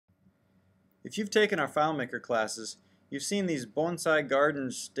If you've taken our FileMaker classes, you've seen these bonsai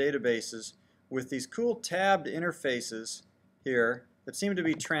gardens databases with these cool tabbed interfaces here that seem to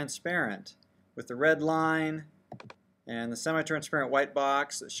be transparent, with the red line and the semi-transparent white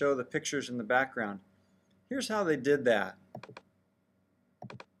box that show the pictures in the background. Here's how they did that.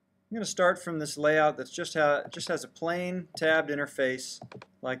 I'm going to start from this layout that just has a plain tabbed interface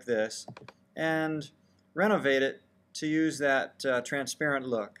like this and renovate it to use that transparent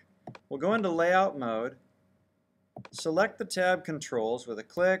look. We'll go into layout mode, select the tab controls with a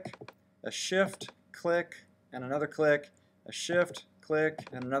click, a shift click, and another click, a shift click,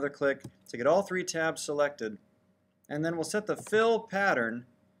 and another click to get all three tabs selected. And then we'll set the fill pattern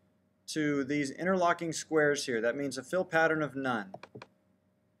to these interlocking squares here. That means a fill pattern of none.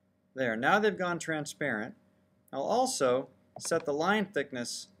 There, now they've gone transparent. I'll also set the line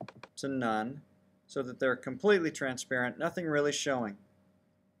thickness to none so that they're completely transparent, nothing really showing.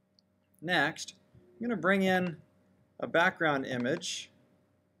 Next, I'm going to bring in a background image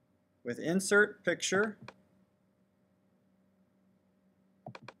with Insert Picture.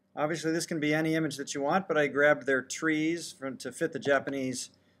 Obviously this can be any image that you want, but I grabbed their trees to fit the Japanese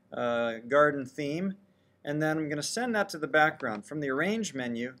garden theme. And then I'm going to send that to the background. From the Arrange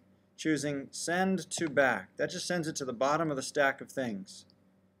menu, choosing Send to Back. That just sends it to the bottom of the stack of things.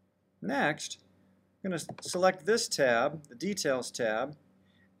 Next, I'm going to select this tab, the Details tab,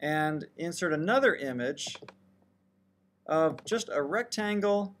 and insert another image of just a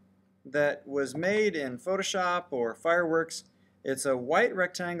rectangle that was made in Photoshop or Fireworks. It's a white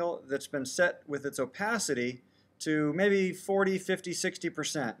rectangle that's been set with its opacity to maybe 40, 50,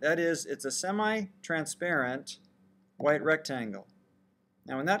 60%. That is, it's a semi-transparent white rectangle.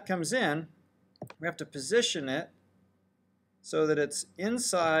 Now when that comes in, we have to position it so that it's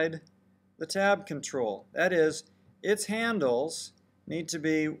inside the tab control. That is, its handles need to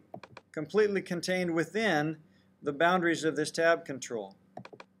be completely contained within the boundaries of this tab control.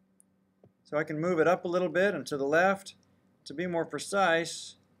 So I can move it up a little bit and to the left. To be more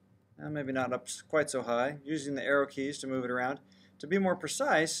precise, maybe not up quite so high, using the arrow keys to move it around. To be more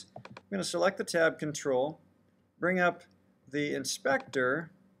precise, I'm going to select the tab control, bring up the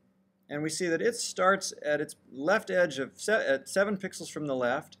inspector, and we see that it starts at its left edge at 7 pixels from the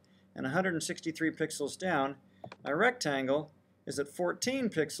left and 163 pixels down. My rectangle is at 14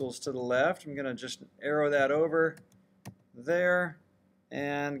 pixels to the left. I'm going to just arrow that over there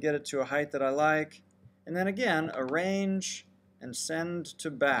and get it to a height that I like. And then again, arrange and send to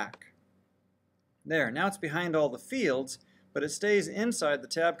back. There, now it's behind all the fields, but it stays inside the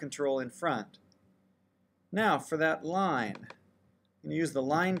tab control in front. Now for that line, I'm going to use the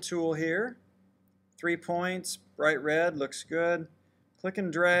line tool here. 3 points, bright red, looks good. Click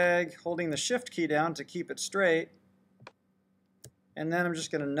and drag, holding the shift key down to keep it straight. And then I'm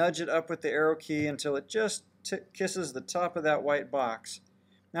just going to nudge it up with the arrow key until it just kisses the top of that white box.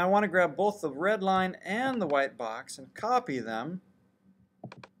 Now I want to grab both the red line and the white box and copy them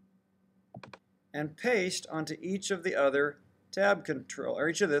and paste onto each of the other tab control, or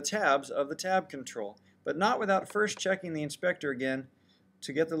each of the tabs of the tab control, but not without first checking the inspector again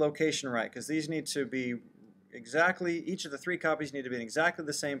to get the location right, because these need to be exactly, each of the 3 copies need to be in exactly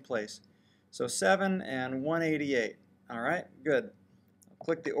the same place. So 7 and 188. Alright, good. I'll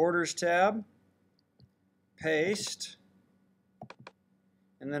click the Orders tab, paste,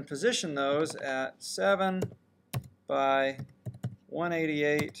 and then position those at 7 by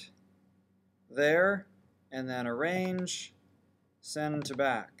 188 there, and then arrange, send to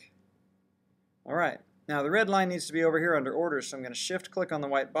back. Alright, now the red line needs to be over here under Orders, so I'm going to shift click on the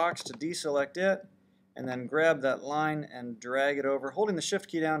white box to deselect it, and then grab that line and drag it over, holding the shift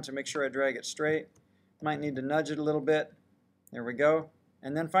key down to make sure I drag it straight. Might need to nudge it a little bit. There we go.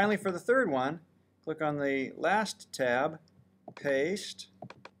 And then finally for the third one, click on the last tab, paste,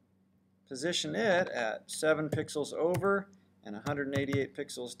 position it at 7 pixels over and 188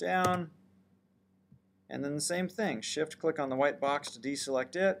 pixels down, and then the same thing, shift click on the white box to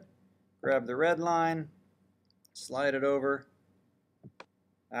deselect it, grab the red line, slide it over,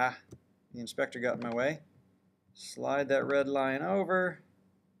 the inspector got in my way, slide that red line over,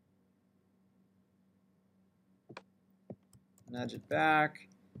 nudge it back,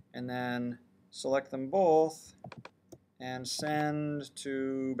 and then select them both and send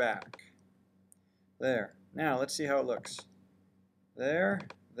to back. There. Now let's see how it looks. There,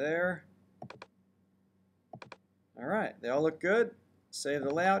 there. Alright, they all look good. Save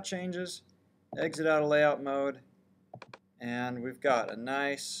the layout changes, exit out of layout mode, and we've got a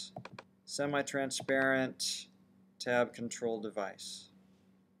nice semi-transparent tab control device.